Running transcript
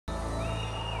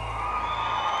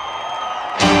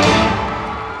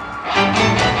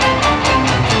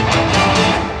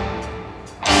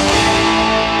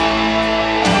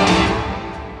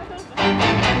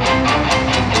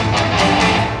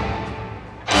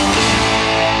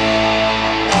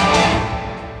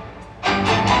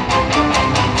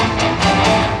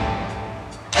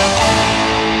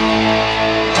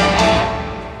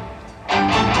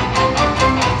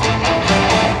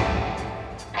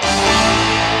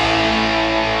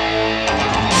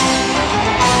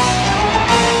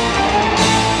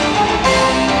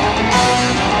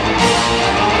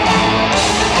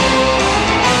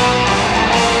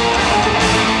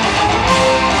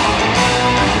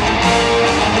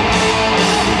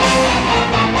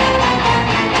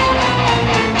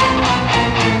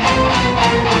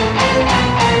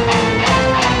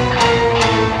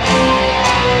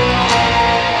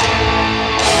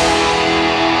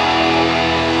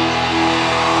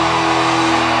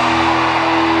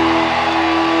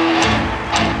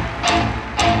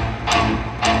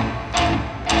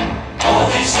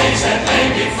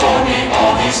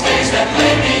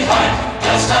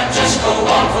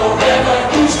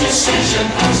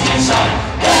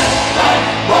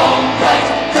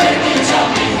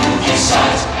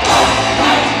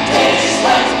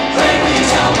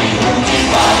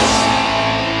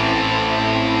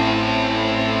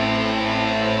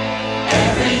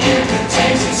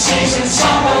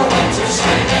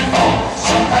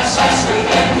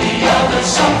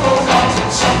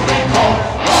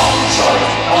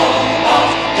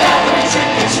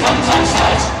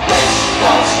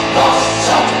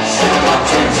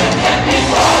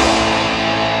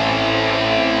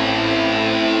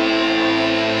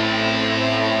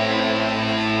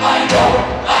know,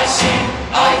 I see,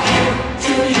 I hear.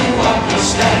 Do you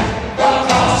understand? The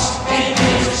cost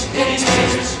it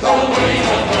is the weight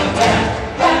of the land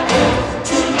that built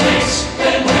two lakes,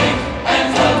 then wake and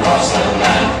flood across the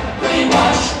land. We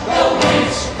watch the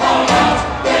waves come out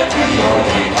their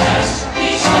pre-ordained paths.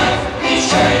 Each life, each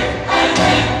day, and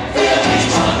then feel each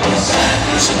on the sand.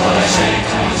 Listen what I say,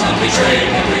 time is unbetrayed.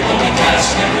 Every moment past,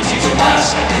 guaranteed to pass.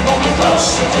 Every moment close,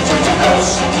 until turn to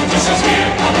ghost, until distance near.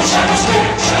 On the shadows clear,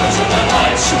 shadows of the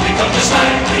light, soon become this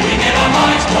night. Leaving in our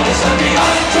minds what is left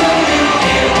behind. To you.